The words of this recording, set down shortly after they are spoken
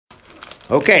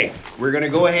Okay, we're going to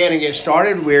go ahead and get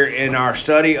started. We're in our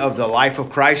study of the life of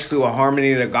Christ through a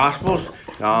harmony of the Gospels.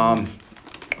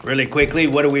 Really quickly,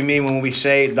 what do we mean when we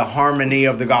say the harmony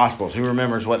of the Gospels? Who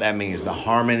remembers what that means? The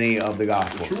harmony of the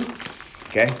Gospels.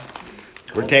 Okay?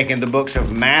 We're taking the books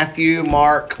of Matthew,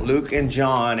 Mark, Luke, and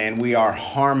John, and we are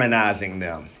harmonizing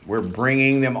them. We're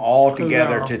bringing them all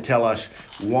together to tell us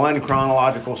one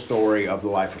chronological story of the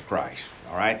life of Christ.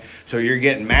 All right? So you're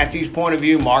getting Matthew's point of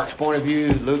view, Mark's point of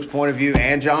view, Luke's point of view,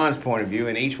 and John's point of view,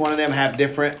 and each one of them have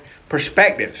different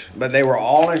perspectives, but they were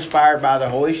all inspired by the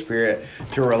Holy Spirit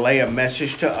to relay a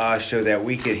message to us so that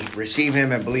we could receive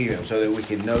Him and believe Him, so that we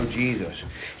could know Jesus.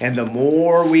 And the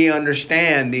more we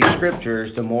understand these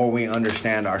scriptures, the more we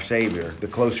understand our Savior, the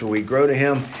closer we grow to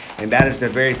Him, and that is the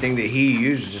very thing that He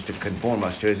uses to conform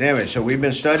us to His image. So we've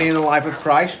been studying the life of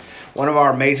Christ. One of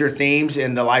our major themes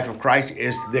in the life of Christ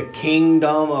is the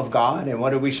kingdom of God. And what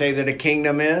do we say that a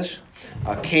kingdom is?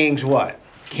 A king's what?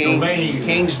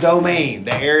 King's domain,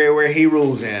 the area where He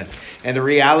rules in. And the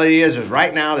reality is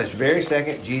right now, this very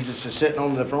second, Jesus is sitting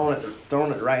on the throne at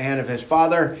the right hand of His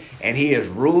Father, and He is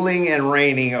ruling and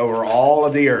reigning over all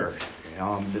of the earth.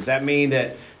 Does that mean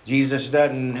that Jesus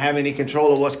doesn't have any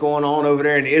control of what's going on over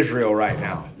there in Israel right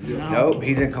now? Nope,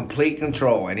 He's in complete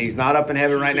control. And He's not up in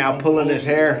heaven right now pulling His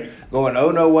hair, going,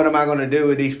 oh no, what am I going to do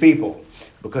with these people?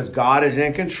 Because God is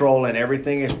in control and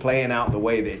everything is playing out the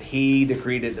way that He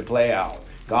decreed it to play out.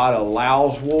 God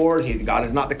allows wars. God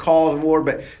is not the cause of war,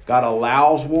 but God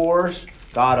allows wars.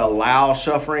 God allows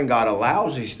suffering. God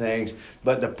allows these things.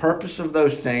 But the purpose of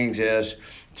those things is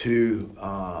to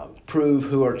prove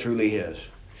who are truly His.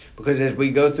 Because as we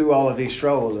go through all of these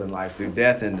struggles in life, through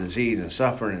death and disease and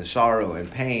suffering and sorrow and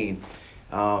pain,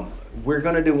 we're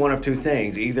going to do one of two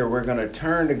things. Either we're going to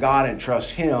turn to God and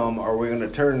trust Him, or we're going to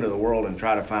turn to the world and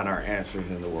try to find our answers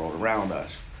in the world around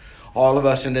us. All of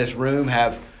us in this room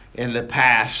have in the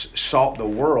past sought the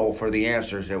world for the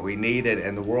answers that we needed,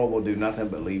 and the world will do nothing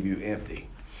but leave you empty.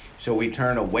 So we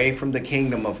turn away from the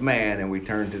kingdom of man and we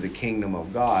turn to the kingdom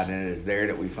of God, and it is there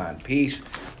that we find peace,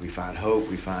 we find hope,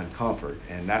 we find comfort,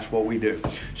 and that's what we do.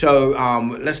 So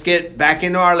let's get back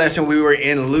into our lesson. We were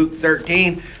in Luke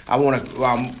 13.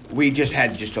 We just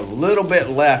had just a little bit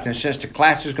left, and since the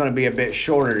class is going to be a bit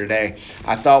shorter today,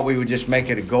 I thought we would just make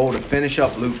it a goal to finish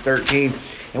up Luke 13.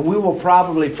 And we will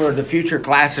probably, for the future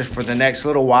classes for the next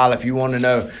little while, if you want to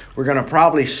know, we're going to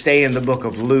probably stay in the book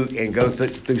of Luke and go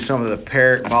through some of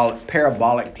the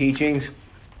parabolic teachings.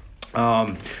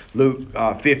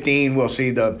 Luke 15, we'll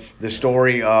see the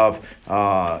story of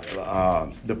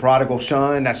the prodigal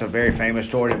son. That's a very famous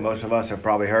story that most of us have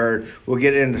probably heard. We'll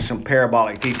get into some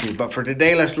parabolic teachings. But for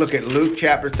today, let's look at Luke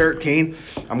chapter 13.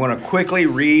 I'm going to quickly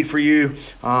read for you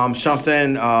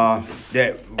something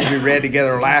that we read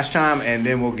together last time, and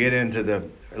then we'll get into the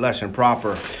lesson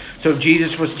proper. So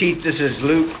Jesus was teaching. This is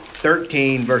Luke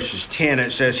 13 verses 10.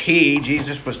 It says,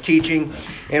 Jesus was teaching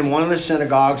in one of the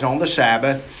synagogues on the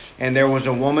Sabbath. And there was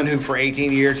a woman who for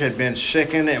 18 years had been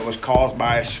sickened. It was caused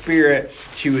by a spirit.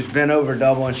 She was bent over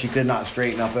double and she could not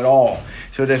straighten up at all.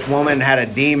 So this woman had a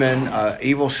demon, an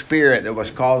evil spirit that was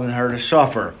causing her to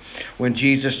suffer. When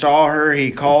Jesus saw her,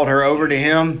 He called her over to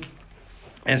Him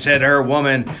and said to her,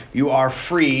 "Woman, you are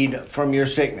freed from your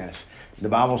sickness." The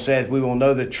Bible says we will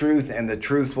know the truth, and the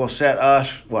truth will set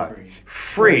us, what?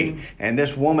 Free. And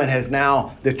this woman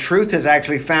the truth has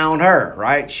actually found her,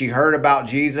 right? She heard about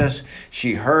Jesus.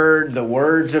 She heard the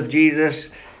words of Jesus,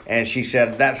 and she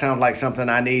said, that sounds like something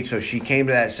I need. So she came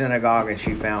to that synagogue and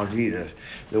she found Jesus.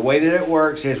 The way that it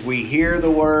works is we hear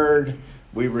the word,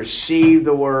 we receive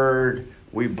the word,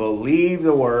 we believe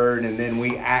the word, and then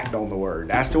we act on the word.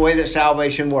 That's the way that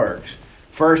salvation works.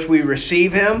 First we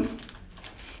receive Him.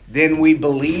 Then we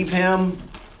believe Him,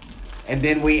 and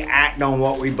then we act on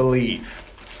what we believe.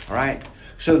 All right?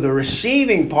 So the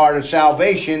receiving part of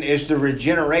salvation is the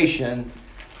regeneration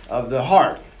of the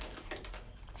heart.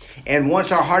 And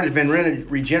once our heart has been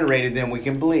regenerated, then we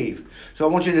can believe. So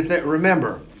I want you to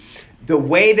remember, the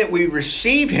way that we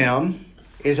receive Him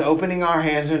is opening our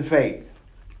hands in faith.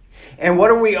 And what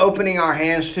are we opening our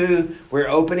hands to? We're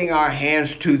opening our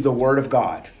hands to the Word of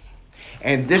God.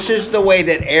 And this is the way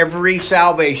that every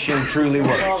salvation truly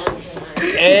works.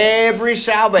 Every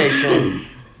salvation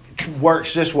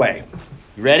works this way.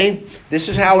 You ready? This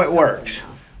is how it works.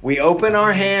 We open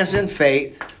our hands in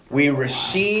faith, we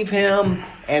receive Him,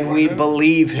 and we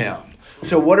believe Him.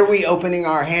 So what are we opening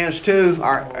our hands to?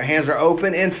 Our hands are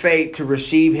open in faith to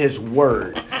receive His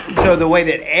Word. So the way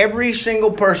that every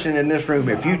single person in this room,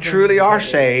 if you truly are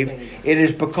saved, it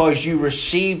is because you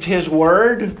received His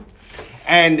Word,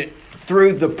 and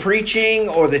through the preaching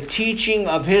or the teaching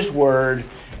of His Word,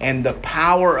 and the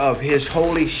power of His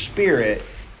Holy Spirit,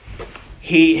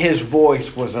 His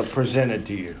voice was presented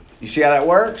to you. You see how that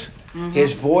works? Mm-hmm.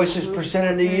 His voice is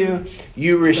presented to you.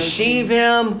 You receive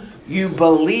Him, you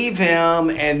believe Him,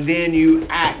 and then you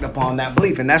act upon that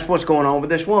belief. And that's what's going on with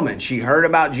this woman. She heard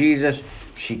about Jesus.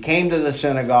 She came to the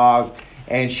synagogue,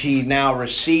 and she now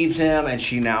receives Him, and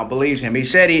she now believes Him. He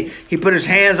said he put His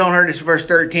hands on her. This is verse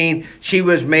 13. She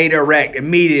was made erect.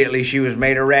 Immediately she was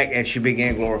made erect, and she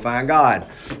began glorifying God.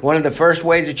 One of the first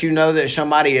ways that you know that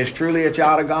somebody is truly a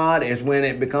child of God is when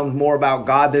it becomes more about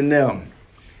God than them.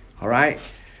 All right?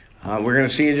 We're going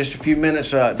to see in just a few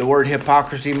minutes the word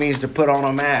hypocrisy means to put on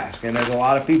a mask. And there's a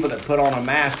lot of people that put on a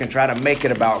mask and try to make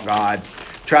it about God,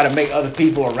 try to make other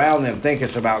people around them think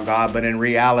it's about God, but in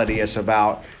reality it's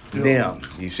about them.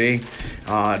 You see?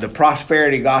 The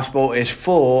prosperity gospel is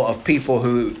full of people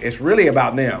who, it's really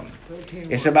about them.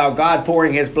 It's about God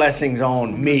pouring His blessings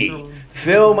on me.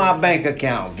 Fill my bank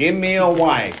account. Give me a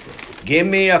wife. Give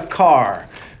me a car.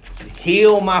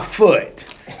 Heal my foot.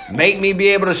 Make me be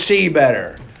able to see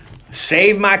better.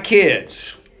 Save my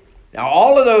kids. Now,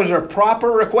 all of those are proper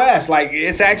requests. Like,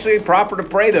 it's actually proper to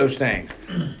pray those things,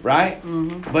 right?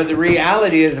 Mm-hmm. But the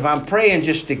reality is, if I'm praying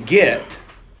just to get,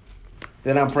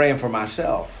 then I'm praying for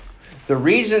myself. The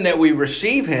reason that we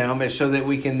receive Him is so that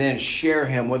we can then share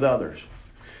Him with others.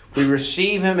 We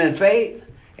receive Him in faith,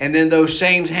 and then those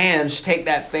same hands take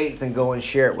that faith and go and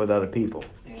share it with other people.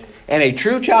 And a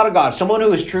true child of God, someone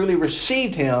who has truly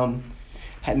received Him,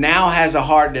 now has a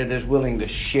heart that is willing to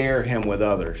share Him with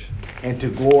others and to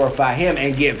glorify Him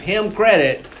and give Him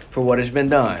credit for what has been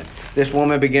done. This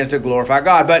woman begins to glorify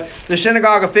God. But the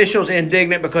synagogue officials,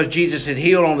 indignant because Jesus had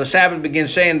healed on the Sabbath, begin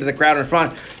saying to the crowd in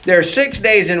front, there are 6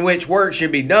 days in which work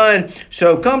should be done,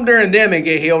 so come during them and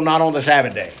get healed, not on the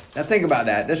Sabbath day. Now think about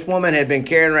that. This woman had been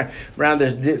carrying around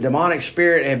this demonic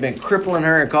spirit, had been crippling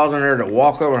her and causing her to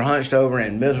walk over, hunched over,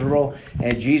 and miserable.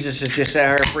 And Jesus has just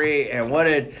set her free. And what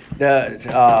did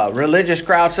the religious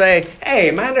crowd say?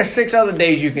 Hey, man, there's 6 other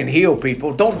days you can heal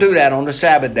people. Don't do that on the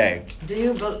Sabbath day. Do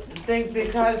you think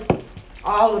because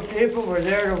all the people were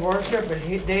there to worship and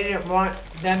they didn't want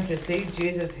them to see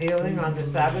Jesus healing on the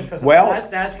Sabbath? Because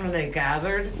that's when they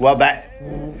gathered. Well,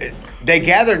 they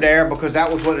gathered there because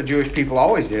that was what the Jewish people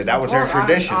always did. That was their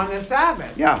tradition. On the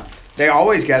Sabbath. Yeah, they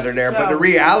always gathered there. But the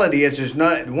reality is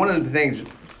not one of the things.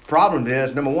 Problem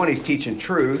is, number one, he's teaching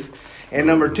truth, and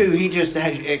number two, he just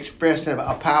has expressed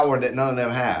a power that none of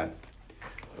them had.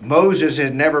 Moses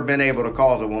had never been able to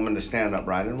cause a woman to stand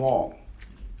upright and walk.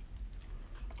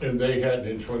 And they hadn't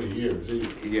in 20 years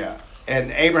either. Yeah.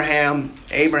 And Abraham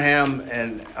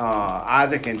and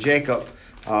Isaac and Jacob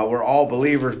were all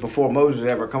believers before Moses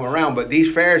ever come around. But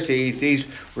these Pharisees, these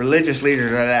religious leaders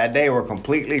of that day were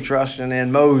completely trusting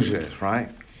in Moses,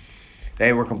 right?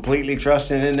 They were completely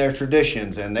trusting in their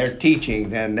traditions and their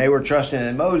teachings, and they were trusting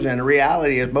in Moses. And the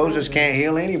reality is Moses can't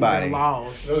heal anybody.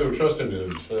 No, they were trusting in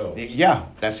themselves. Yeah,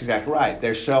 that's exactly right.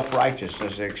 Their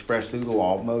self-righteousness expressed through the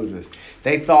law of Moses.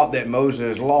 They thought that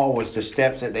Moses' law was the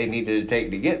steps that they needed to take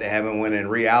to get to heaven, when in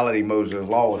reality Moses'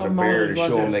 law was a barrier to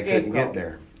show them they couldn't get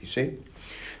there. You see?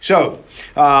 So,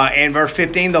 in verse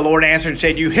 15, the Lord answered and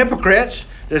said, you hypocrites!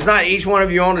 Does not each one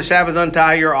of you on the Sabbath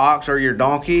untie your ox or your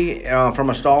donkey from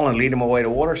a stall and lead them away to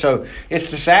water? So it's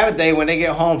the Sabbath day. When they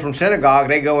get home from synagogue,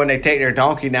 they go and they take their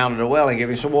donkey down to the well and give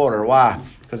him some water. Why?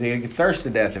 Because they get thirsty to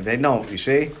death if they don't, you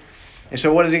see? And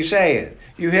so what is he saying?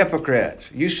 You hypocrites.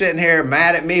 You sitting here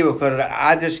mad at me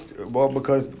because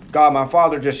because God my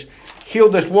Father just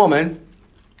healed this woman,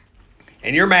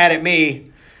 and you're mad at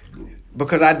me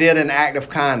because I did an act of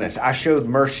kindness. I showed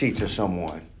mercy to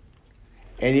someone.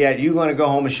 And yet you're going to go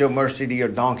home and show mercy to your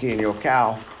donkey and your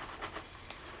cow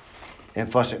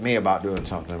and fuss at me about doing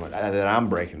something that I'm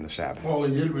breaking the Sabbath. All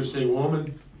he did was say,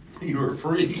 woman, you were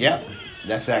free. Yep,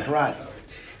 that's exactly right.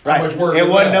 How much work it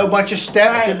wasn't that? No bunch of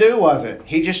steps to do, was it?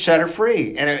 He just set her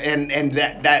free. And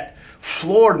that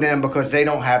floored them because they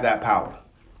don't have that power.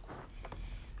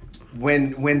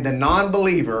 When the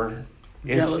non-believer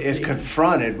is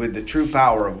confronted with the true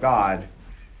power of God,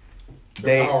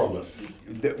 they're powerless.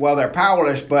 They're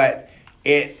powerless, but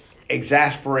it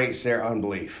exasperates their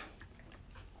unbelief.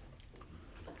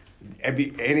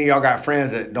 Any of y'all got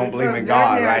friends that don't believe in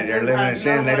God, right? They're living in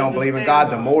sin, they don't believe in God.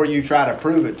 The more you try to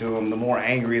prove it to them, the more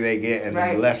angry they get, and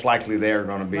the less likely they're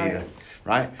going to be to,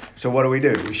 right? So what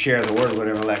do? We share the word with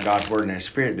them and let God's word and His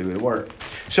Spirit do the work.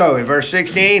 So in verse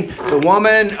 16, the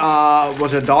woman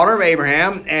was a daughter of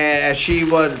Abraham, as she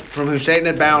was from whom Satan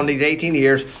had bound these 18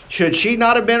 years. Should she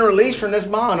not have been released from this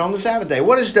bond on the Sabbath day?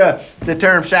 What does the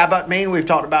term Sabbath mean? We've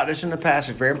talked about this in the past.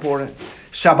 It's very important.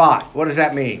 Sabbath. What does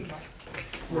that mean?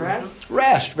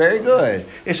 Rest. Very good.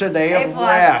 It's a day of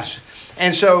rest.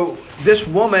 And so this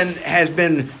woman has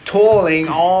been toiling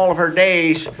all of her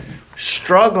days,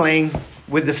 struggling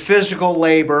with the physical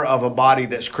labor of a body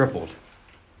that's crippled.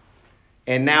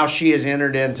 And now she has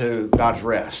entered into God's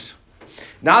rest.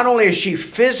 Not only has she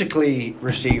physically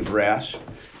received rest,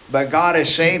 but God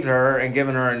has saved her and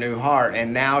given her a new heart.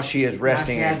 And now she is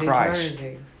resting in Christ.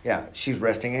 Eternity. Yeah, she's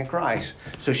resting in Christ.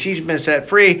 So she's been set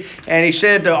free. And he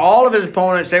said to all of his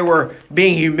opponents, they were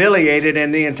being humiliated,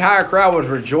 and the entire crowd was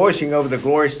rejoicing over the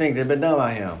glorious things that had been done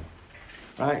by him.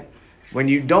 Right? When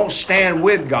you don't stand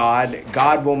with God,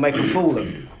 God will make a fool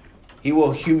of you. He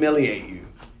will humiliate you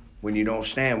when you don't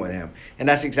stand with him. And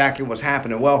that's exactly what's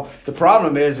happening. Well, the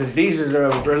problem is these are the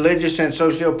religious and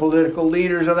socio-political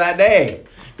leaders of that day.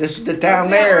 This is the town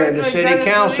mayor and the city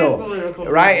council,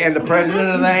 right? And the president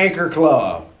of the Anchor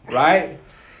Club, right?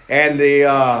 And the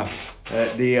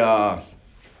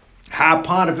high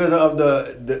pontiff of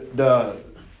the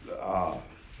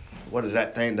what is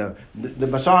that thing? The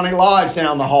Masonic Lodge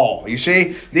down the hall. You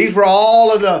see, these were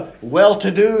all of the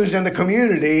well-to-dos in the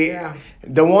community,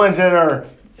 the ones that are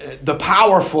the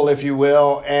powerful, if you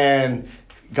will, and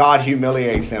God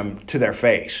humiliates them to their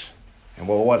face. And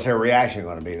well, what's their reaction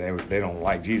going to be? They don't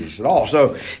like Jesus at all.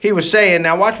 So he was saying,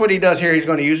 now watch what he does here. He's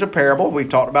going to use a parable. We've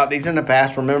talked about these in the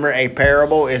past. Remember, a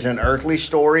parable is an earthly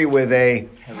story with a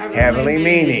heavenly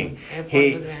meaning.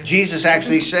 Jesus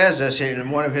actually says this in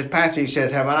one of his passages. He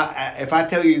says, if I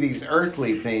tell you these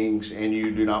earthly things and you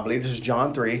do not believe, this is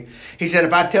John 3. He said,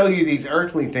 if I tell you these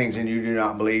earthly things and you do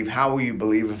not believe, how will you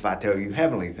believe if I tell you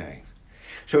heavenly things?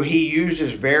 So he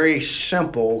uses very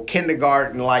simple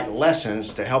kindergarten-like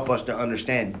lessons to help us to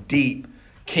understand deep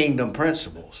kingdom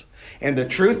principles. And the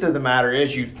truth of the matter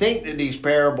is, you think that these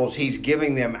parables, he's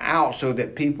giving them out so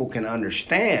that people can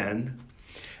understand.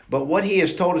 But what he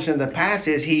has told us in the past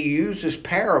is he uses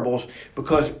parables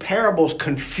because parables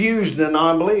confuse the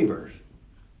non-believers.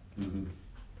 Mm-hmm.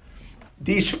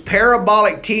 These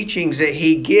parabolic teachings that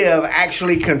he gives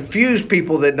actually confuse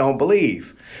people that don't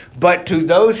believe. But to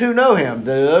those who know him,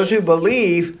 to those who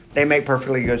believe, they make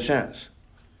perfectly good sense.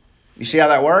 You see how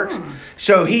that works?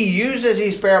 So he uses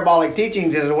these parabolic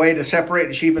teachings as a way to separate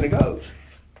the sheep and the goats.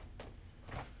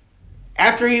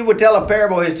 After he would tell a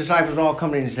parable, his disciples all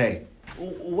come in and say,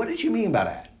 what did you mean by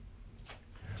that?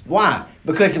 Why?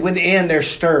 Because within they're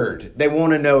stirred. They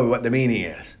want to know what the meaning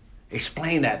is.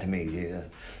 Explain that to me, Jesus.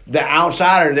 The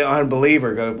outsider, the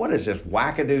unbeliever goes, what is this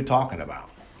wackadoo talking about?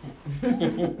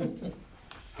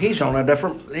 He's on a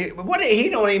different... He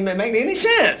don't even make any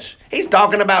sense. He's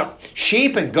talking about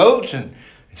sheep and goats and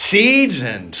seeds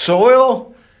and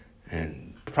soil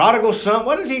and prodigal son.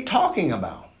 What is he talking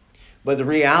about? But the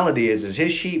reality is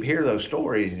his sheep hear those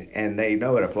stories and they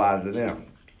know it applies to them.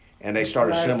 And they start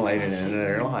assimilating it into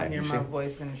their life. Hear my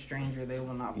voice and a stranger, they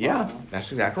will not follow. Yeah,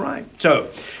 that's exactly right.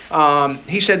 So,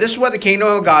 he said, this is what the kingdom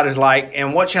of God is like,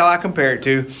 and what shall I compare it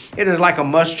to? It is like a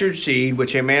mustard seed,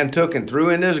 which a man took and threw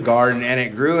into his garden, and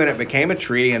it grew, and it became a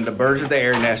tree, and the birds of the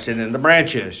air nested in the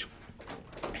branches.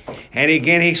 And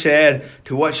again he said,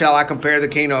 to what shall I compare the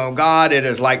kingdom of God? It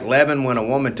is like leaven when a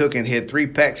woman took and hid 3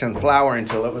 pecks in flour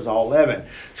until it was all leavened.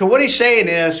 So what he's saying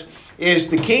is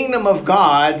the kingdom of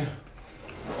God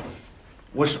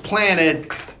was planted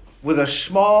with a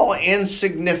small,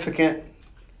 insignificant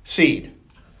seed.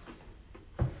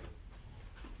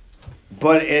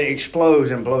 But it explodes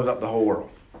and blows up the whole world.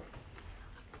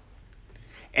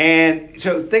 And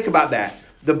so think about that.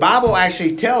 The Bible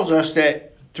actually tells us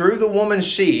that through the woman's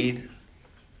seed,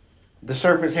 the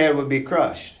serpent's head would be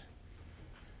crushed.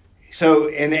 So,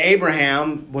 and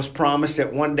Abraham was promised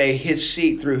that one day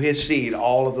through his seed,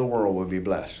 all of the world would be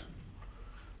blessed.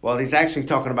 Well, he's actually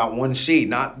talking about one seed,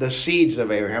 not the seeds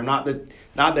of Abraham, not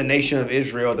the nation of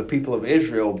Israel, the people of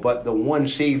Israel, but the one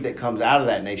seed that comes out of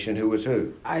that nation, who was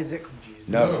who? Isaac.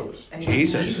 No,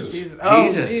 Jesus.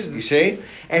 Jesus. You see?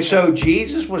 And so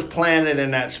Jesus was planted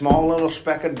in that small little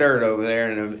speck of dirt over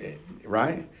there,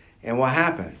 right? And what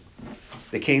happened?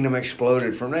 The kingdom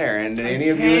exploded from there. And any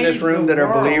of you in this room that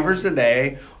are believers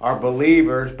today are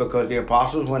believers because the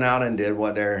apostles went out and did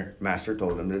what their master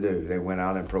told them to do. They went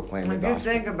out and proclaimed the gospel. If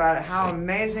you think about it, how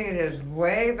amazing it is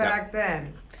way back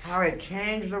then, how it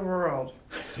changed the world.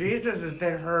 Jesus has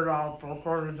been heard all 4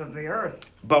 corners of the earth.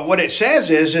 But what it says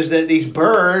is that these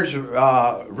birds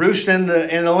roost in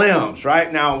the limbs,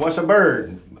 right? Now, what's a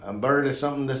bird? A bird is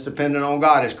something that's dependent on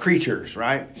God as creatures,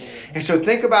 right? And so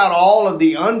think about all of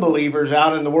the unbelievers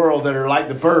out in the world that are like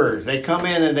the birds. They come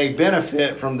in and they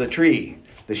benefit from the tree,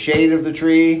 the shade of the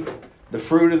tree, the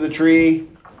fruit of the tree.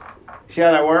 See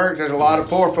how that works? There's a lot of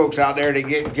poor folks out there that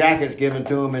get jackets given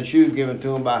to them and shoes given to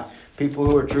them by People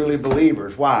who are truly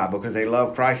believers. Why? Because they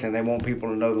love Christ and they want people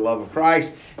to know the love of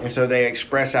Christ. And so they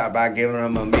express that by giving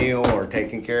them a meal or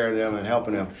taking care of them and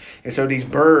helping them. And so these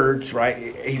birds,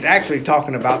 right, he's actually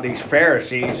talking about these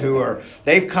Pharisees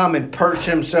they've come and perched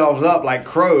themselves up like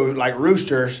crows, like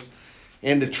roosters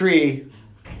in the tree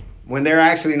when they're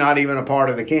actually not even a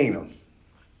part of the kingdom.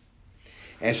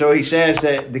 And so he says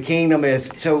that the kingdom is,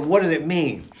 so what does it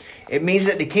mean? It means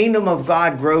that the kingdom of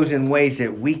God grows in ways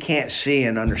that we can't see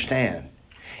and understand.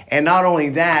 And not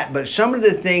only that, but some of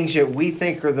the things that we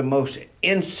think are the most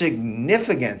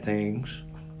insignificant things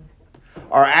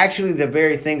are actually the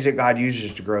very things that God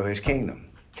uses to grow his kingdom.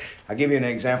 I'll give you an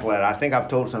example of that. I think I've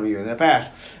told some of you in the past.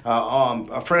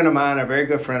 A friend of mine, a very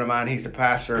good friend of mine, he's the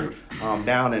pastor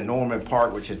down in Norman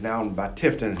Park, which is down by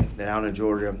Tifton, down in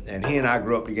Georgia. And he and I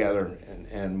grew up together,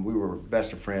 and we were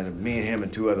best of friends. And me and him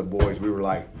and two other boys, we were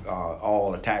like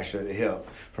all attached at the hip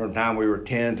from the time we were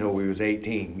 10 till we was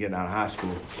 18, getting out of high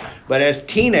school. But as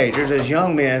teenagers, as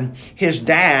young men, his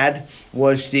dad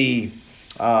was the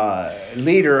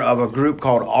leader of a group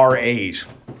called RAs.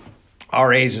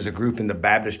 RAs is a group in the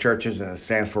Baptist churches, and it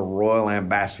stands for Royal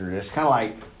Ambassadors. It's kind of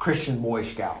like Christian Boy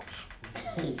Scouts.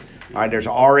 All right, there's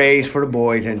RAs for the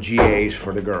boys and GAs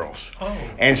for the girls. Oh.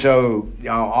 And so,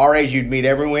 RAs, you'd meet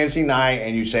every Wednesday night,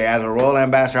 and you'd say, as a Royal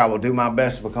Ambassador, I will do my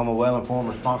best to become a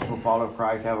well-informed, responsible follower of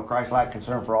Christ, have a Christ-like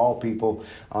concern for all people,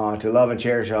 to love and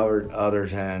cherish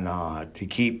others, and to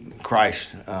keep Christ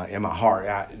in my heart.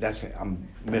 I'm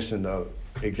missing the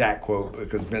exact quote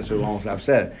because it's been so long since I've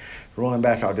said it. Royal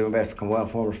Ambassador, I'll do my best to become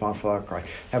well-informed, responsible follower of Christ,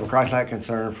 have a Christ-like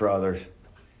concern for others,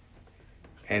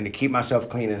 and to keep myself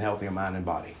clean and healthy in mind and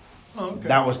body. Okay.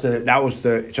 That was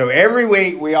the. So every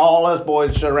week all us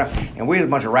boys stood around, and we was a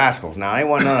bunch of rascals. Now ain't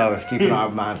one none of us keeping our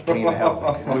minds clean and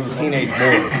healthy. We were teenage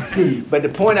boys. But the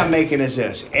point I'm making is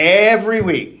this: every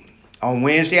week on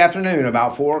Wednesday afternoon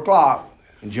about 4:00,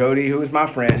 Jody, who was my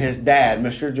friend, his dad,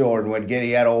 Mr. Jordan, would get.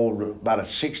 He had about a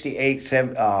 '68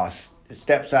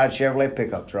 step-side Chevrolet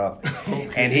pickup truck, okay.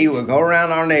 And he would go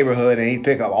around our neighborhood and he'd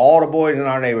pick up all the boys in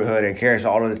our neighborhood and carry us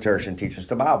all to the church and teach us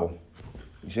the Bible.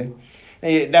 You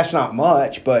see? That's not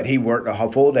much, but he worked a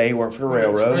full day. He worked for the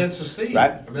railroad. Plants the seed.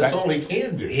 Right? I mean, that's all he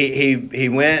can do. He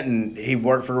went and he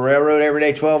worked for the railroad every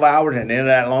day, 12 hours. And at the end of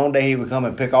that long day, he would come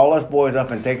and pick all us boys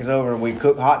up and take us over. And we'd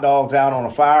cook hot dogs out on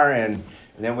a fire, and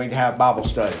then we'd have Bible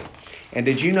study. And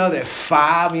did you know that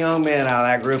 5 young men out of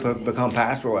that group have become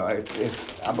pastor? Well,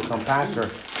 if I become pastor,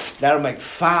 that'll make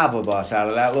 5 of us out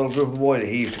of that little group of boys that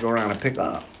he used to go around and pick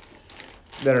up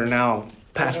that are now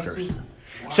pastors.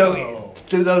 Wow. So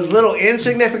through those little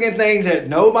insignificant things that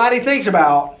nobody thinks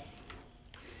about,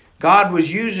 God was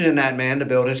using that man to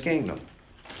build his kingdom.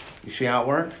 You see how it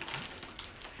works?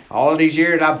 All of these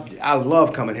years, I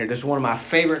love coming here. This is one of my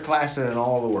favorite classes in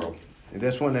all the world.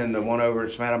 This one and the one over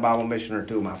at Savannah Bible Mission are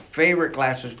 2 of my favorite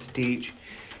classes to teach.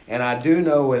 And I do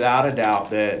know without a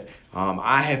doubt that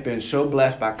I have been so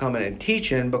blessed by coming and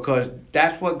teaching, because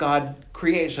that's what God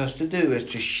creates us to do, is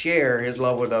to share his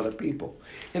love with other people.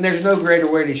 And there's no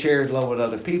greater way to share his love with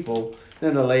other people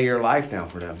than to lay your life down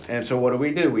for them. And so what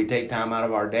do? We take time out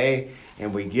of our day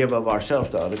and we give of ourselves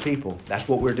to other people. That's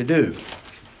what we're to do.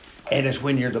 And it's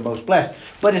when you're the most blessed.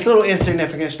 But it's little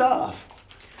insignificant stuff.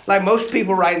 Like most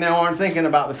people right now aren't thinking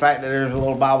about the fact that there's a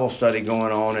little Bible study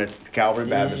going on at Calvary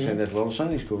Baptist in this little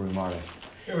Sunday school room, are they?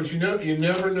 Yeah, but you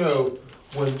never know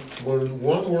when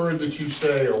one word that you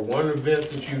say or one event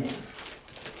that you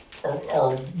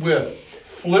are with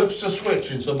flips a switch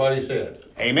in somebody's head.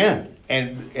 Amen.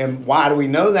 And why do we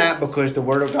know that? Because the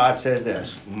Word of God says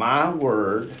this: my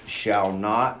word shall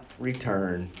not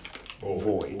return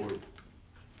void.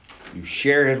 You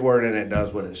share his word and it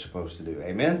does what it's supposed to do.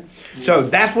 Amen? Yeah. So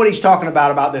that's what he's talking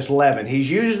about this leaven. He's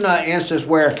using an instance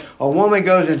where a woman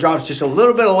goes and drops just a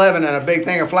little bit of leaven in a big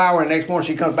thing of flour, and the next morning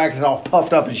she comes back and it's all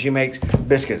puffed up and she makes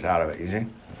biscuits out of it, you see?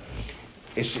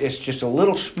 It's just a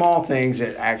little small things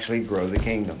that actually grow the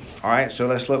kingdom. All right, so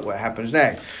let's look what happens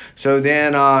next. So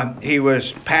then he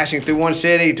was passing through one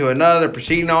city to another,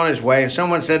 proceeding on his way, and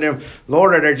someone said to him,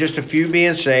 Lord, are there just a few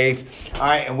being saved? All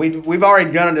right, and we've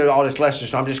already done all this lesson,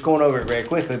 so I'm just going over it very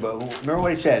quickly. But remember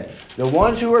what he said. The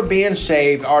ones who are being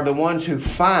saved are the ones who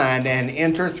find and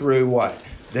enter through what?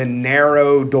 The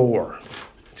narrow door.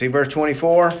 See verse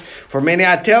 24? For many,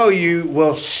 I tell you,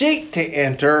 will seek to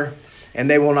enter, and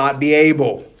they will not be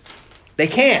able. They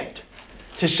can't.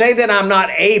 To say that I'm not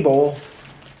able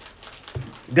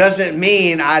doesn't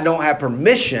mean I don't have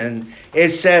permission. It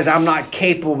says I'm not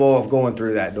capable of going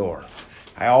through that door.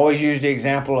 I always use the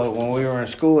example of when we were in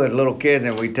school as little kids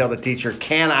and we'd tell the teacher,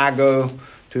 can I go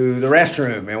to the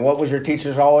restroom? And what was your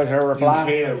teacher's always her reply?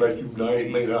 You can, but you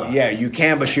may not. Yeah, you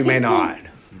can, but you may not.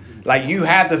 Like you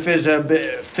have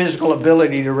the physical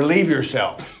ability to relieve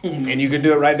yourself, and you can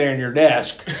do it right there in your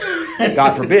desk,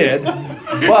 God forbid.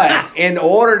 But in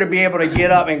order to be able to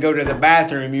get up and go to the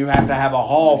bathroom, you have to have a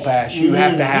hall pass. You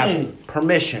have to have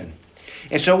permission.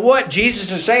 And so what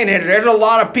Jesus is saying here, there's a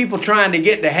lot of people trying to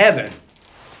get to heaven,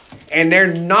 and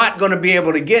they're not going to be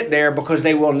able to get there because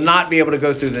they will not be able to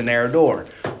go through the narrow door.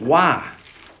 Why?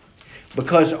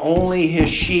 Because only his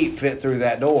sheep fit through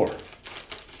that door.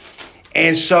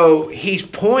 And so he's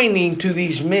pointing to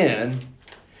these men,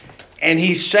 and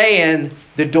he's saying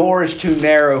the door is too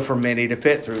narrow for many to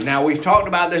fit through. Now, we've talked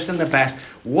about this in the past.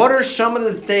 What are some of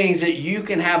the things that you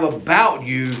can have about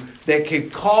you that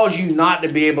could cause you not to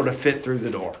be able to fit through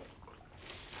the door?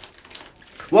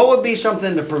 What would be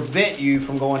something to prevent you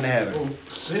from going to heaven? Well,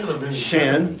 sin of any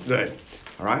Sin. kind. Good.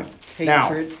 All right. Hatred.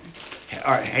 Now,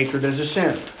 all right, hatred is a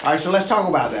sin. All right, so let's talk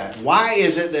about that. Why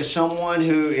is it that someone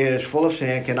who is full of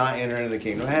sin cannot enter into the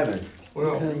kingdom of heaven?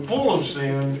 Well, full of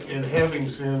sin and having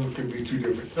sin can be two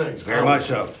different things. Very much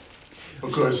so.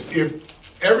 Because if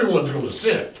everyone's going to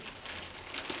sin,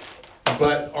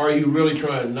 but are you really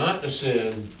trying not to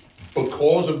sin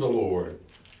because of the Lord?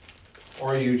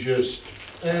 Or are you just,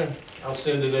 I'll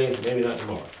sin today, maybe not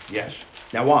tomorrow? Yes.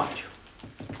 Now watch.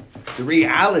 The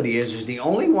reality is the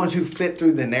only ones who fit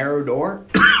through the narrow door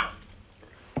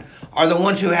are the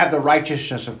ones who have the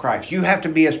righteousness of Christ. You have to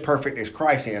be as perfect as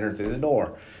Christ to enter through the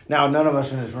door. Now, none of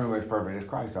us in this room are as perfect as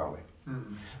Christ, are we?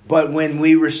 Mm-hmm. But when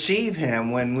we receive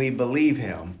him, when we believe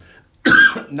him,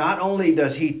 not only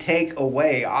does he take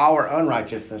away our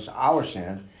unrighteousness, our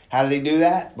sin. How did he do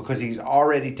that? Because he's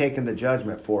already taken the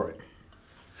judgment for it.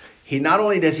 He not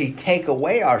only does he take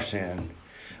away our sin,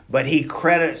 but he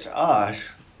credits us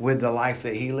with the life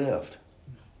that he lived.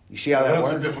 You see how that works?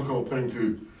 That's a difficult thing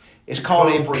to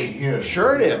comprehend.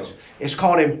 Sure it is. It's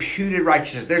called imputed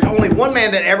righteousness. There's only one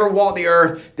man that ever walked the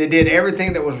earth that did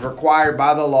everything that was required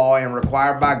by the law and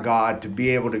required by God to be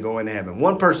able to go into heaven.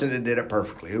 One person that did it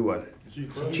perfectly. Who was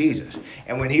it? Jesus.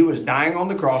 And when he was dying on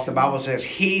the cross, the Bible says,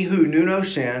 he who knew no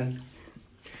sin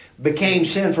became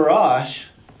sin for us,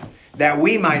 that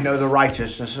we might know the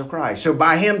righteousness of Christ. So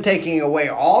by him taking away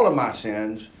all of my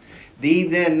sins, he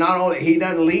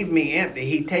doesn't leave me empty.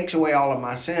 He takes away all of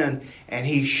my sin, and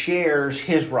he shares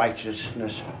his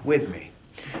righteousness with me.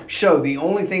 So the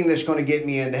only thing that's going to get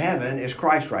me into heaven is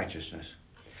Christ's righteousness.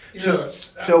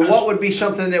 So what would be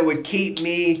something that would keep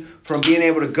me from being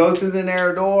able to go through the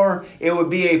narrow door? It would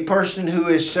be a person who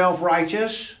is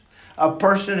self-righteous, a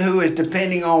person who is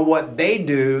depending on what they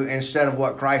do instead of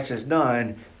what Christ has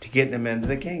done to get them into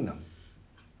the kingdom.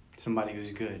 Somebody who's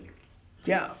good.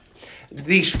 Yeah.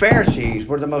 These Pharisees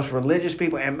were the most religious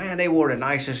people, and man, they wore the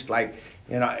nicest,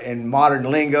 in modern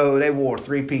lingo, they wore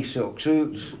 3-piece silk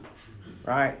suits,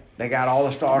 right? They got all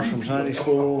the stars from Sunday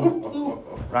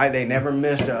school, right? They never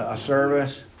missed a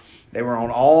service. They were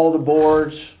on all the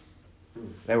boards.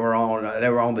 They were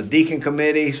on the deacon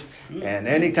committees, and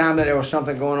anytime that there was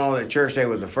something going on at church, they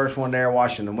was the first one there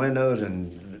washing the windows,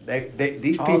 and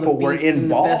these people were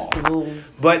involved,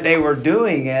 but they were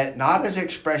doing it not as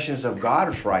expressions of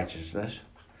God's righteousness,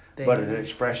 but as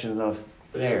expressions of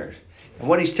theirs. And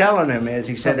what he's telling them is,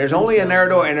 he said, there's only a narrow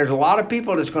door, and there's a lot of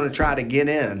people that's going to try to get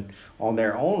in on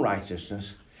their own righteousness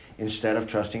instead of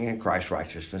trusting in Christ's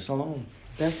righteousness alone.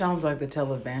 That sounds like the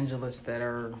televangelists that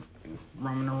are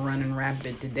running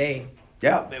rampant today.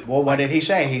 Yeah, well, what did he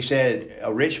say? He said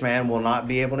a rich man will not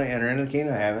be able to enter into the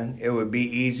kingdom of heaven. It would be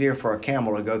easier for a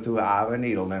camel to go through the eye of a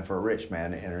needle than for a rich man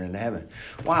to enter into heaven.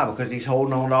 Why? Because he's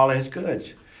holding on to all of his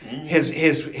goods.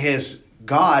 His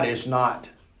God is not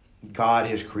God,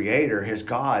 his creator. His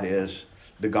God is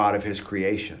the God of his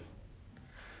creation.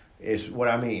 Is what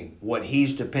I mean. What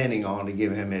he's depending on to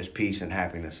give him his peace and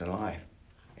happiness in life.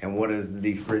 And what are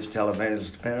these rich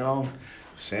televangelists depending on?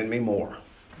 Send me more.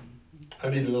 I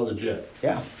need another jet.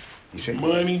 Yeah. You see?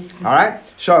 Money. All right.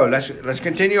 So let's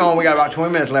continue on. We got about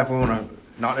 20 minutes left. We want to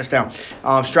knock this down.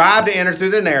 Strive to enter through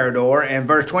the narrow door. And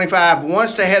verse 25,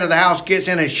 once the head of the house gets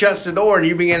in and shuts the door and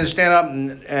you begin to stand up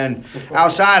and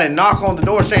outside and knock on the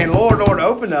door saying, Lord, Lord,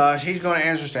 open to us, he's going to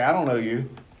answer and say, I don't know you.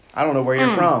 I don't know where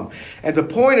you're from. And the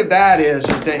point of that is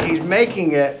that he's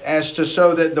making it as to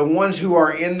so that the ones who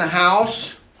are in the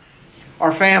house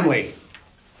are family.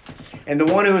 And the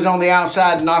one who is on the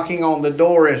outside knocking on the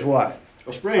door is what?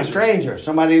 A stranger.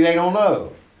 Somebody they don't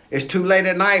know. It's too late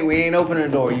at night. We ain't opening the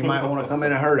door. You might want to come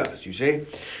in and hurt us, you see?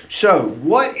 So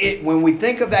when we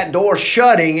think of that door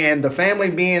shutting and the family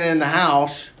being in the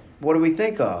house, what do we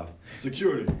think of?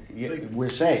 Security. We're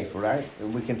safe, right?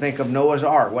 We can think of Noah's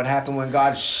Ark. What happened when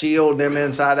God sealed them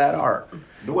inside that ark?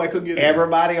 Nobody could get in.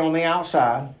 Everybody on the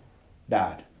outside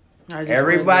died.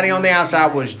 Everybody on the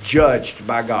outside was judged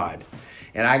by God.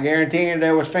 And I guarantee you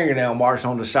there was fingernail marks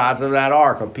on the sides of that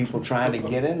ark of people trying to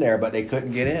get in there, but they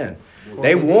couldn't get in.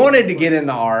 They wanted to get in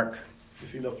the ark,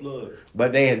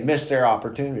 but they had missed their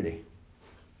opportunity.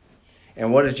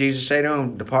 And what does Jesus say to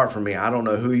them? Depart from me. I don't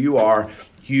know who you are,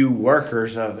 you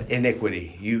workers of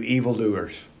iniquity, you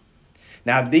evildoers.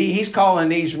 Now, he's calling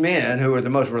these men, who are the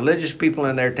most religious people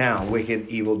in their town, wicked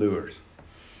evildoers.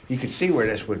 You could see where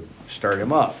this would stir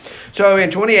him up. So in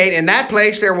 28, in that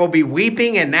place there will be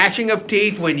weeping and gnashing of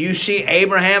teeth when you see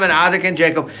Abraham and Isaac and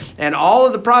Jacob and all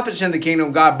of the prophets in the kingdom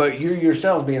of God, but you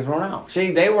yourselves being thrown out.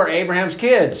 See, they were Abraham's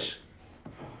kids.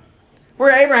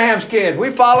 We're Abraham's kids.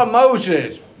 We follow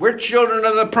Moses. We're children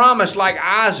of the promise like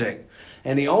Isaac.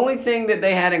 And the only thing that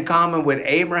they had in common with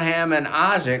Abraham and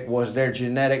Isaac was their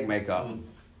genetic makeup.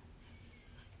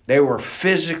 They were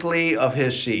physically of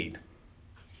his seed.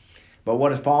 But what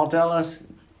does Paul tell us?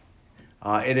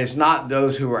 It is not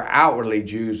those who are outwardly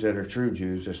Jews that are true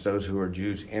Jews. It's those who are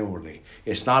Jews inwardly.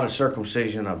 It's not a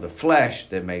circumcision of the flesh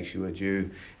that makes you a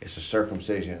Jew. It's a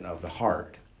circumcision of the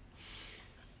heart.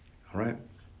 All right?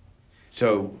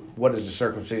 So what does the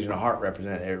circumcision of the heart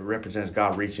represent? It represents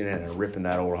God reaching in and ripping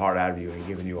that old heart out of you and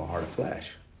giving you a heart of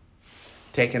flesh.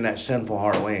 Taking that sinful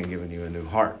heart away and giving you a new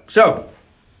heart. So,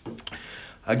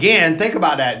 again, think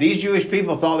about that. These Jewish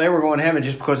people thought they were going to heaven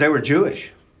just because they were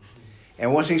Jewish.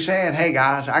 And what's he saying? Hey,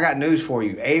 guys, I got news for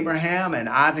you. Abraham and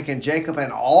Isaac and Jacob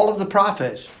and all of the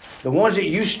prophets, the ones that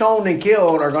you stoned and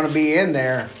killed, are going to be in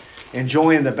there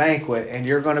enjoying the banquet, and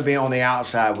you're going to be on the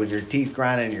outside with your teeth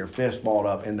grinding and your fists balled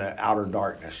up in the outer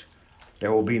darkness.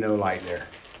 There will be no light there.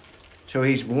 So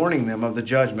he's warning them of the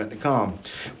judgment to come.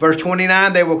 Verse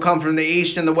 29, they will come from the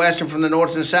east and the west and from the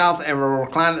north and south and will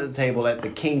recline at the table at the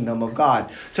kingdom of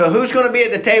God. So who's going to be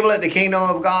at the table at the kingdom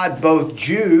of God? Both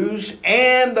Jews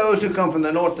and those who come from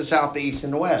the north, the south, the east,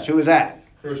 and the west. Who is that?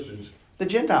 Christians. The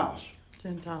Gentiles.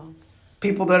 Gentiles.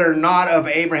 People that are not of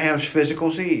Abraham's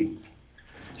physical seed.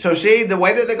 So see, the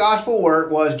way that the gospel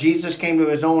worked was Jesus came to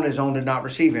his own did not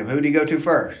receive him. Who did he go to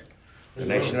first? The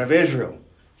nation of Israel.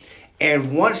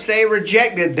 And once they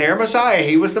rejected their Messiah,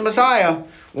 he was the Messiah.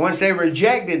 Once they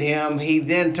rejected him, he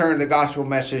then turned the gospel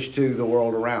message to the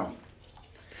world around.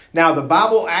 Now, the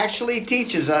Bible actually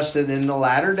teaches us that in the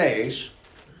latter days,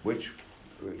 which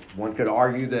one could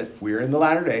argue that we're in the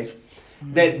latter days,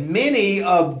 that many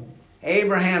of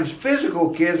Abraham's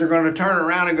physical kids are going to turn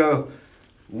around and go,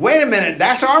 wait a minute,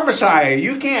 that's our Messiah.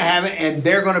 You can't have it. And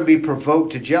they're going to be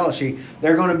provoked to jealousy.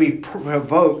 They're going to be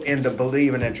provoked into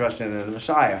believing and trusting in the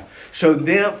Messiah. So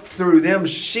through them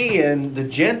seeing the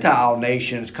Gentile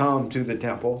nations come to the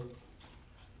temple,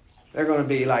 they're going to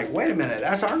be like, wait a minute,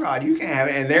 that's our God. You can't have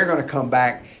it. And they're going to come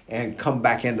back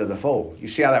into the fold. You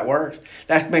see how that works?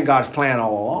 That's been God's plan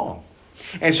all along.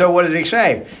 And so what does he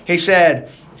say? He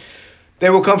said, they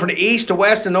will come from the east, the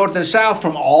west, the north, and the south,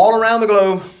 from all around the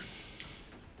globe.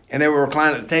 And they will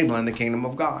recline at the table in the kingdom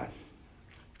of God.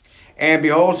 And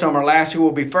behold, some are last who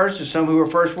will be first, and some who are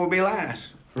first will be last.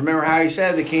 Remember how he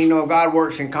said the kingdom of God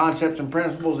works in concepts and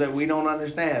principles that we don't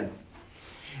understand.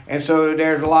 And so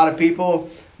there's a lot of people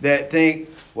that think,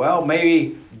 well,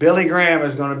 maybe Billy Graham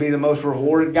is going to be the most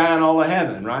rewarded guy in all of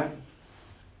heaven, right?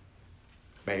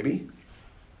 Maybe.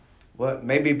 Well,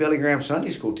 maybe Billy Graham's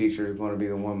Sunday school teacher is going to be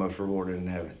the one most rewarded in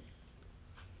heaven.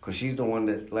 Because she's the one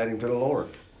that led him to the Lord.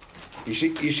 You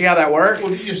see how that works? Well,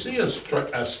 do you see a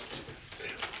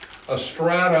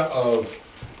strata of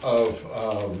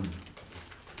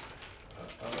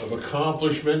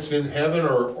accomplishments in heaven,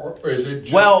 or is it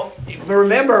just... Well,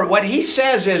 remember, what he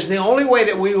says is the only way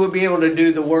that we would be able to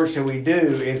do the works that we do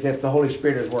is if the Holy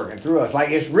Spirit is working through us. Like,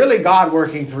 it's really God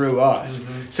working through us.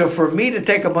 Mm-hmm. So for me to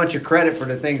take a bunch of credit for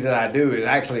the things that I do is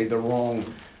actually the wrong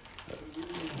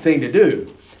thing to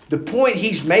do. The point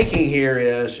he's making here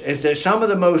is that some of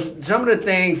the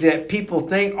things that people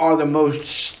think are the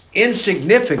most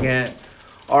insignificant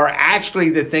are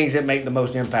actually the things that make the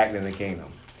most impact in the kingdom.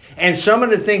 And some of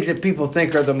the things that people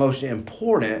think are the most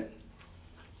important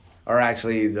are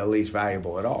actually the least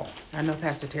valuable at all. I know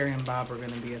Pastor Terry and Bob are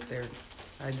going to be up there.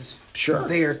 Sure.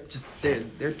 They're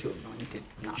too anointed.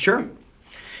 Sure.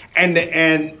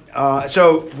 And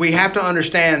so we have to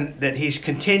understand that he's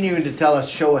continuing to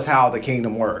show us how the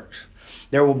kingdom works.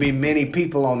 There will be many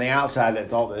people on the outside that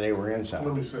thought that they were inside.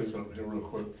 Let me say something here real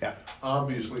quick. Yeah.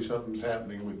 Obviously something's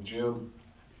happening with Jim,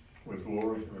 with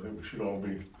Lori. I think we should all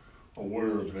be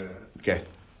aware of that. Okay.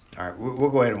 All right. We'll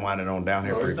go ahead and wind it on down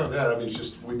here. No, it's not that. I mean, it's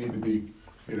just we need to be,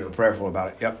 prayerful about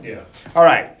it. Yep. Yeah. All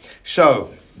right.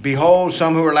 So, behold,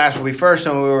 some who are last will be first,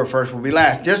 some who are first will be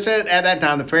last. Just at that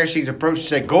time, the Pharisees approached and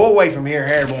said, go away from here,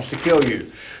 Herod wants to kill you.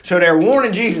 So they're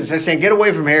warning Jesus. They're saying, get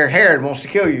away from here. Herod wants to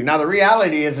kill you. Now, the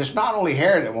reality is it's not only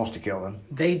Herod that wants to kill him.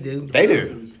 They do. They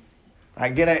do.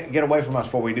 Like, get away from us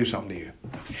before we do something to you.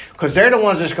 Because they're the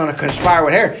ones that's going to conspire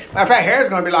with Herod. Matter of fact, Herod's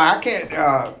going to be like,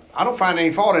 I don't find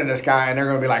any fault in this guy. And they're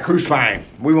going to be like, crucify him.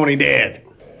 We want him dead.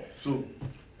 So,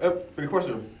 big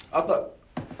question. I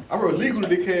heard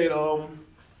legally they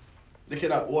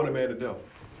cannot order a man to death.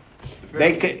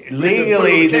 They could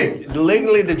legally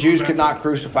the Jews could not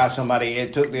crucify somebody.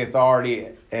 It took the authority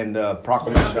and the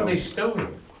proclamation. How could they stone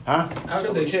him? Huh? How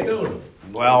could they stone him?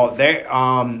 Well,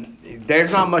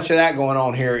 there's not much of that going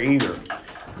on here either,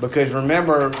 because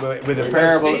remember with the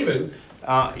parable. Stephen.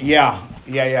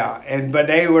 But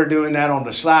they were doing that on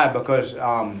the slide because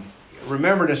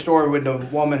remember the story with the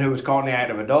woman who was caught in the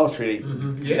act of adultery.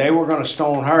 Mm-hmm. Yeah. They were going to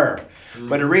stone her.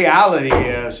 But the reality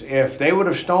is, if they would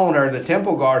have stoned her, the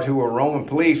temple guards who were Roman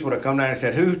police would have come down and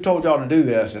said, who told y'all to do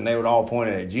this? And they would all point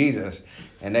at Jesus,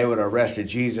 and they would have arrested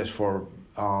Jesus for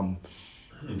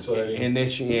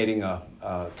initiating a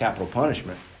capital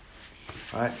punishment.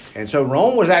 Right? And so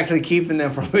Rome was actually keeping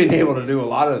them from being able to do a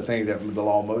lot of the things that the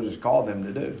law of Moses called them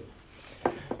to do.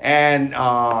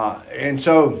 And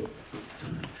so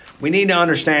we need to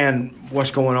understand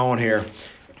what's going on here.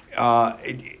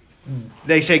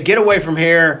 They say, get away from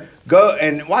here. Go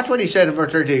and watch what he said in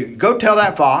verse 32. Go tell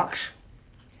that fox,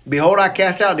 behold, I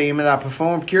cast out demons. I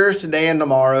perform cures today and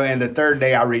tomorrow. And the third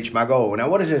day I reach my goal. Now,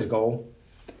 what is his goal?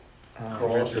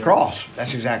 The cross.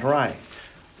 That's exactly right.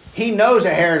 He knows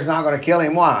that Herod's not going to kill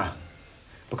him. Why?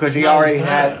 Because he already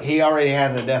had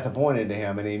the death appointed to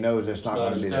him, and he knows it's not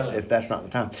going to be that. That's not the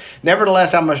time.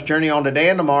 Nevertheless, I must journey on today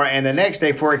and tomorrow and the next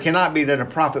day, for it cannot be that a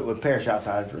prophet would perish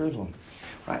outside of Jerusalem.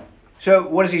 Right. So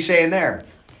what is he saying there?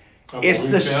 It's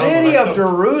the city of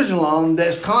Jerusalem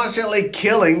that's constantly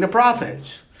killing the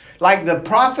prophets. Like the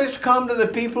prophets come to the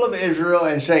people of Israel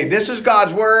and say, this is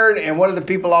God's word, and what do the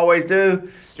people always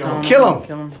do? Kill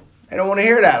them. They don't want to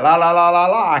hear that. La, la, la, la,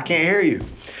 la. I can't hear you.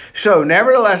 So,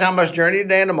 nevertheless, I must journey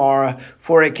today and tomorrow,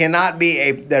 for it cannot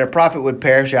be that a prophet would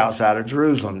perish outside of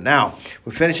Jerusalem. Now,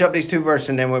 we finish up these two verses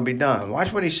and then we'll be done.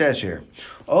 Watch what he says here.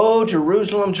 Oh,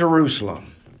 Jerusalem,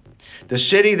 Jerusalem, the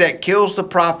city that kills the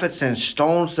prophets and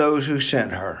stones those who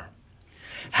sent her.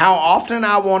 How often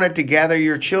I wanted to gather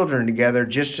your children together,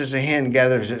 just as a hen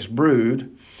gathers its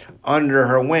brood under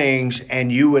her wings,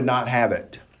 and you would not have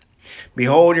it.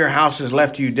 Behold, your house is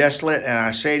left to you desolate, and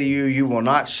I say to you, you will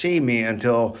not see me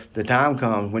until the time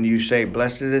comes when you say,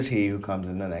 blessed is he who comes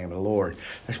in the name of the Lord.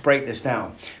 Let's break this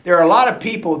down. There are a lot of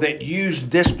people that use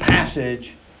this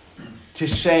passage to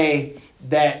say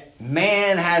that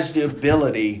man has the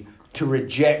ability to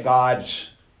reject God's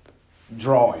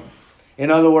drawing. In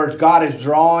other words, God is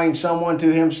drawing someone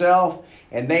to himself,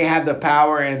 and they have the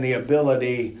power and the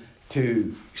ability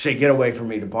to say, get away from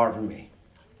me, depart from me.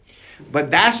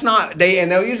 But that's not,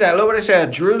 they'll use that. Look what it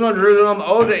says, Jerusalem, Jerusalem,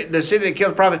 oh, the city that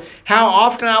kills prophets. How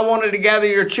often I wanted to gather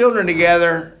your children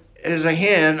together as a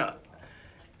hen,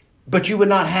 but you would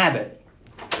not have it.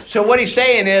 So what he's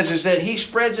saying is that he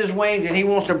spreads his wings and he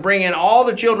wants to bring in all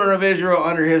the children of Israel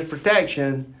under his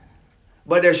protection.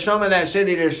 But there's some in that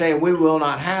city that are saying, we will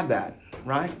not have that,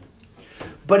 right?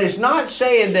 But it's not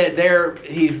saying that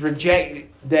he's rejecting,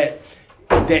 that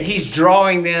he's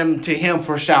drawing them to him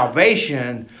for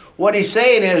salvation. What he's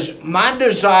saying is, my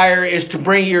desire is to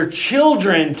bring your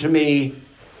children to me,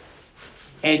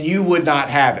 and you would not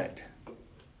have it.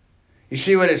 You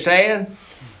see what it's saying?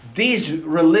 These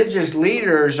religious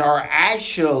leaders are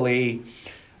actually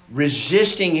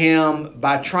resisting him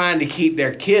by trying to keep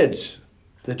their kids,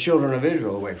 the children of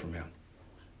Israel, away from him.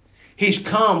 He's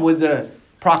come with the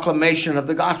proclamation of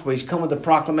the gospel. He's come with the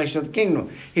proclamation of the kingdom.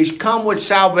 He's come with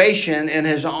salvation in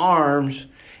his arms.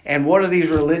 And what are these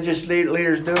religious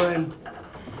leaders doing?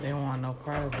 They don't want no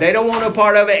part of it. They don't want no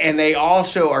part of it, and they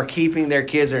also are keeping their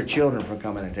kids, their children, from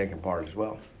coming and taking part as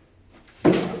well.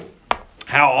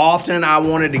 How often I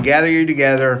wanted to gather you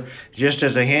together, just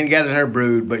as a hen gathers her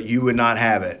brood, but you would not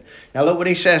have it. Now look what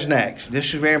he says next. This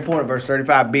is very important, verse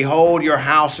 35. Behold, your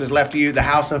house is left to you, the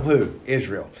house of who?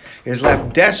 Israel. Is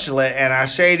left desolate, and I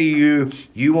say to you,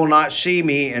 you will not see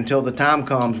me until the time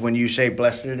comes when you say,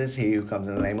 blessed is he who comes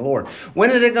in the name of the Lord.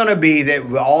 When is it going to be that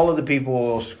all of the people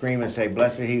will scream and say,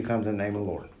 blessed is he who comes in the name of the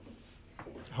Lord?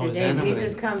 The day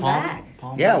Jesus comes back.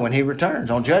 Yeah, when he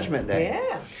returns on Judgment Day.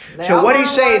 Yeah. So what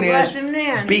he's saying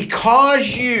is,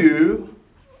 because you,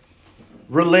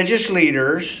 religious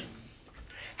leaders,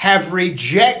 have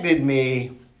rejected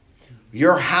me,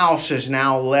 your house is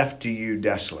now left to you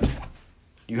desolate.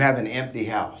 You have an empty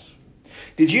house.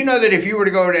 Did you know that if you were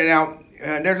to go to, now,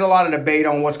 there's a lot of debate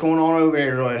on what's going on over in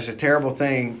Israel. It's a terrible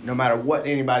thing, no matter what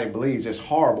anybody believes. It's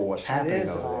horrible what's happening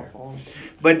over awful. there.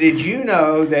 But did you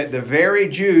know that the very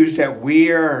Jews that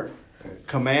we are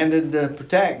commanded to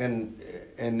protect, and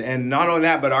not only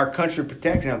that, but our country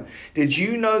protects them. Did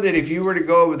you know that if you were to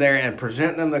go over there and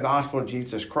present them the gospel of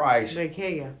Jesus Christ, they kill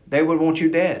you. They would want you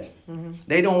dead. Mm-hmm.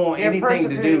 They don't want anything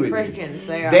to do with Christians,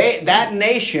 you. That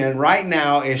nation right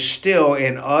now is still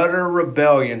in utter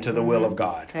rebellion to the will of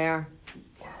God. They are.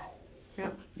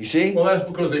 You see? Well, that's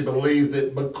because they believe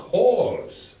that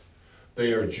because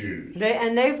they are Jews.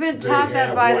 They've been taught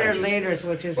that by their leaders,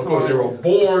 which is because they were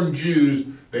born Jews,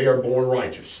 they are born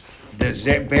righteous.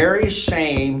 The very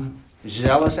same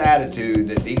zealous attitude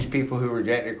that these people who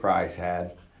rejected Christ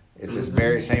had, it's this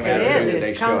very same attitude that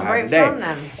they still have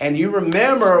today. And you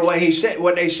remember what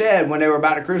they said when they were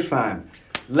about to crucify him.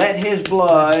 Let his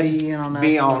blood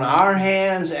be on our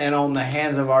hands and on the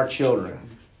hands of our children.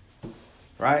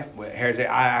 Right?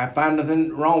 I find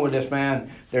nothing wrong with this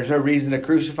man. There's no reason to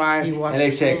crucify him. And they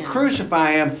said,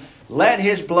 crucify him. Let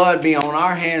his blood be on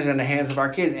our hands and the hands of our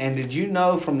kids. And did you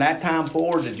know from that time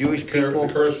forward, the Jewish people...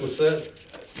 The curse was set.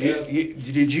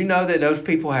 Did you know that those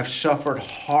people have suffered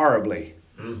horribly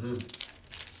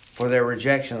for their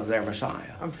rejection of their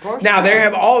Messiah? Of course. Now,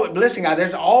 listen, guys,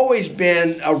 there's always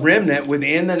been a remnant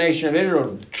within the nation of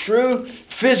Israel, true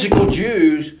physical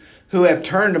Jews who have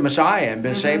turned to Messiah and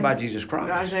been saved by Jesus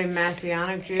Christ. Are they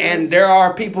Messianic Jews? And there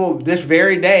are people this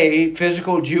very day,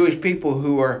 physical Jewish people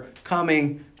who are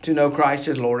coming to know Christ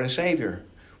as Lord and Savior.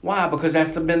 Why? Because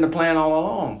that's been the plan all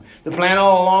along. The plan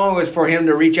all along was for him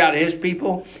to reach out to his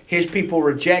people. His people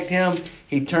reject him.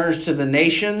 He turns to the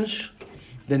nations.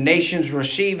 The nations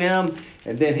receive him.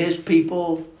 And then his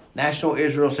people, national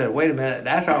Israel, said, wait a minute,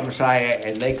 that's our Messiah.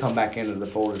 And they come back into the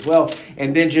fold as well.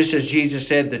 And then just as Jesus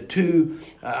said,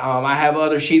 I have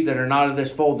other sheep that are not of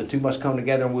this fold. The two must come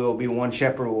together and we will be one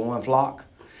shepherd with one flock.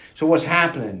 So what's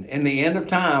happening? In the end of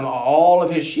time, all of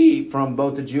his sheep from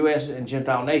both the Jewish and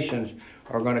Gentile nations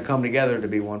are going to come together to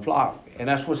be one flock. And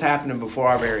that's what's happening before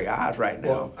our very eyes right now.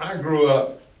 Well, I grew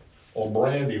up on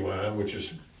Brandywine, which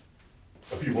is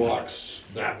a few blocks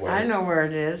that way. I know where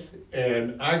it is.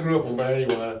 And I grew up on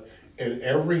Brandywine, and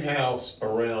every house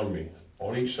around me,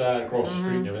 on each side, across the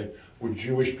street and everything, were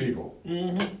Jewish people.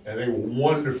 And they were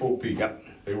wonderful people. Yep.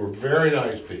 They were very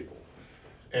nice people.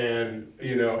 And,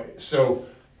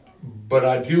 but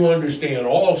I do understand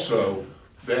also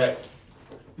that,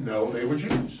 no, they were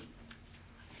Jews.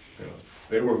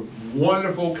 They were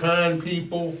wonderful, kind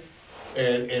people,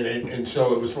 and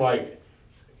so it was like,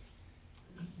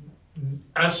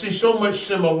 I see so much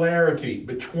similarity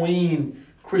between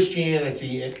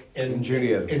Christianity and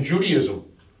Judaism.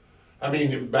 I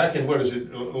mean, back in,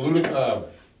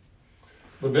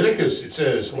 Leviticus, it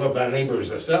says, love thy neighbor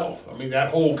as thyself. I mean, that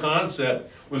whole concept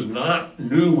was not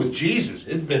new with Jesus.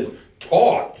 It had been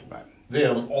taught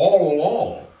them all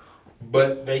along.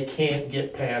 But they can't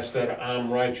get past that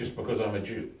I'm righteous because I'm a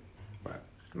Jew.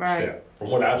 Right. Yeah, from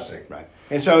what I've seen. Right.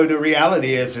 And so the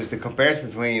reality is the comparison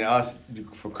between us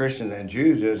for Christians and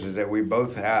Jews is that we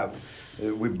both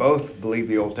believe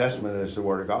the Old Testament is the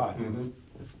Word of God. Mm-hmm.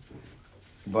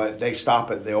 But they stop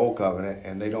at the Old Covenant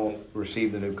and they don't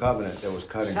receive the New Covenant that was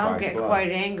cut in Christ's blood. Some get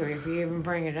quite angry if you even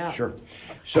bring it up. Sure.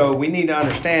 So we need to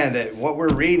understand that what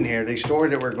we're reading here, the story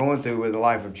that we're going through with the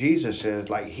life of Jesus, is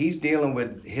like he's dealing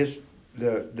with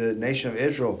the nation of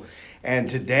Israel. And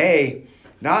today,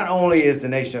 not only is the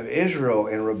nation of Israel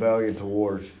in rebellion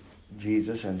towards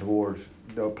Jesus and towards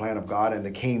the plan of God and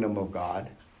the kingdom of God,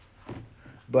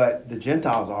 but the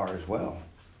Gentiles are as well.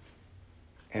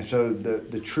 And so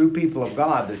the true people of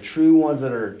God, the true ones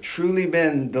that are truly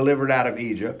been delivered out of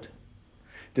Egypt,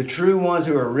 the true ones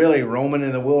who are really roaming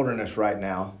in the wilderness right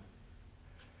now,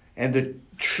 and the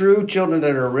true children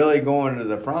that are really going to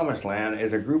the promised land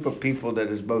is a group of people that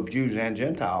is both Jews and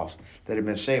Gentiles that have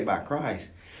been saved by Christ.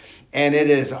 And it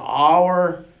is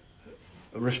our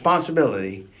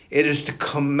responsibility, it is the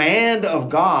command of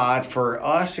God for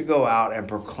us to go out and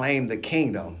proclaim the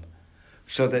kingdom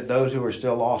so that those who are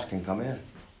still lost can come in.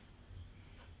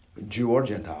 Jew or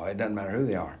Gentile, it doesn't matter who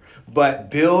they are. But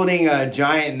building a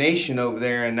giant nation over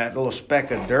there in that little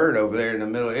speck of dirt over there in the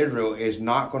middle of Israel is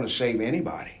not going to save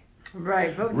anybody.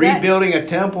 Right. But rebuilding a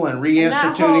temple and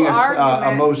reinstituting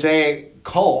a Mosaic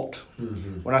cult.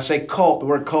 Mm-hmm. When I say cult, the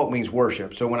word cult means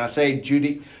worship. So when I say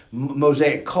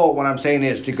Mosaic cult, what I'm saying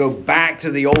is to go back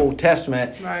to the Old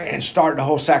Testament and start the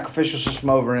whole sacrificial system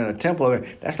over in a temple over there.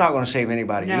 That's not going to save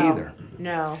anybody either.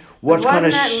 No. What's going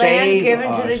to save land given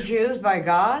us, to the Jews by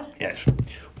God? Yes.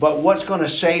 But what's going to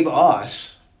save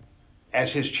us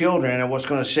as his children and what's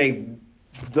going to save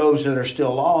those that are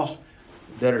still lost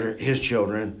that are his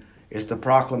children is the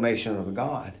proclamation of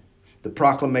God. The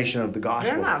proclamation of the gospel.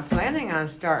 They're not planning on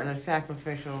starting a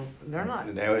sacrificial. They're not.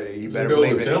 You better build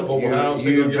believe a it. temple,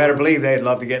 You better believe they'd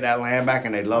love to get that land back,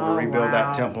 and they'd love to rebuild that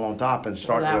Wow. temple on top and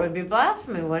start. Well, that would be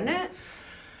blasphemy, wouldn't it?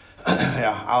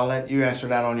 Yeah, I'll let you answer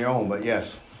that on your own, but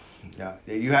yes.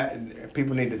 Yeah,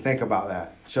 people need to think about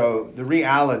that. So the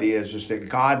reality is that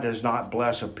God does not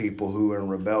bless a people who are in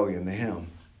rebellion to Him.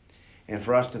 And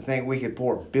for us to think we could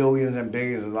pour billions and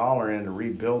billions of dollars into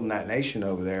rebuilding that nation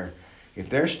over there, if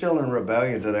they're still in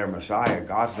rebellion to their Messiah,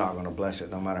 God's not going to bless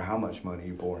it no matter how much money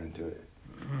you pour into it.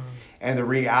 Mm-hmm. And the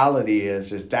reality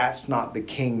is that's not the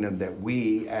kingdom that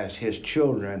we as His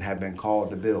children have been called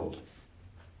to build.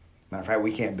 Matter of fact,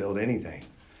 we can't build anything.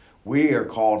 We are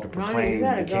called to proclaim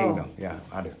the kingdom. Yeah,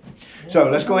 I do.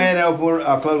 So let's go ahead and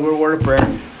close with a word of prayer.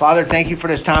 Father, thank you for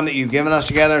this time that you've given us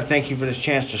together. Thank you for this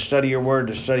chance to study your word,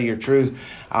 to study your truth.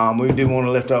 We do want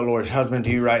to lift up Lord's husband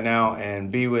to you right now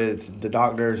and be with the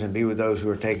doctors and be with those who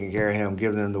are taking care of him,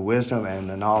 give them the wisdom and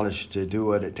the knowledge to do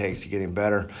what it takes to get him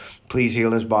better. Please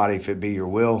heal his body if it be your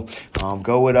will.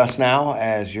 Go with us now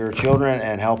as your children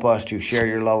and help us to share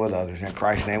your love with others. In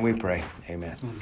Christ's name we pray. Amen.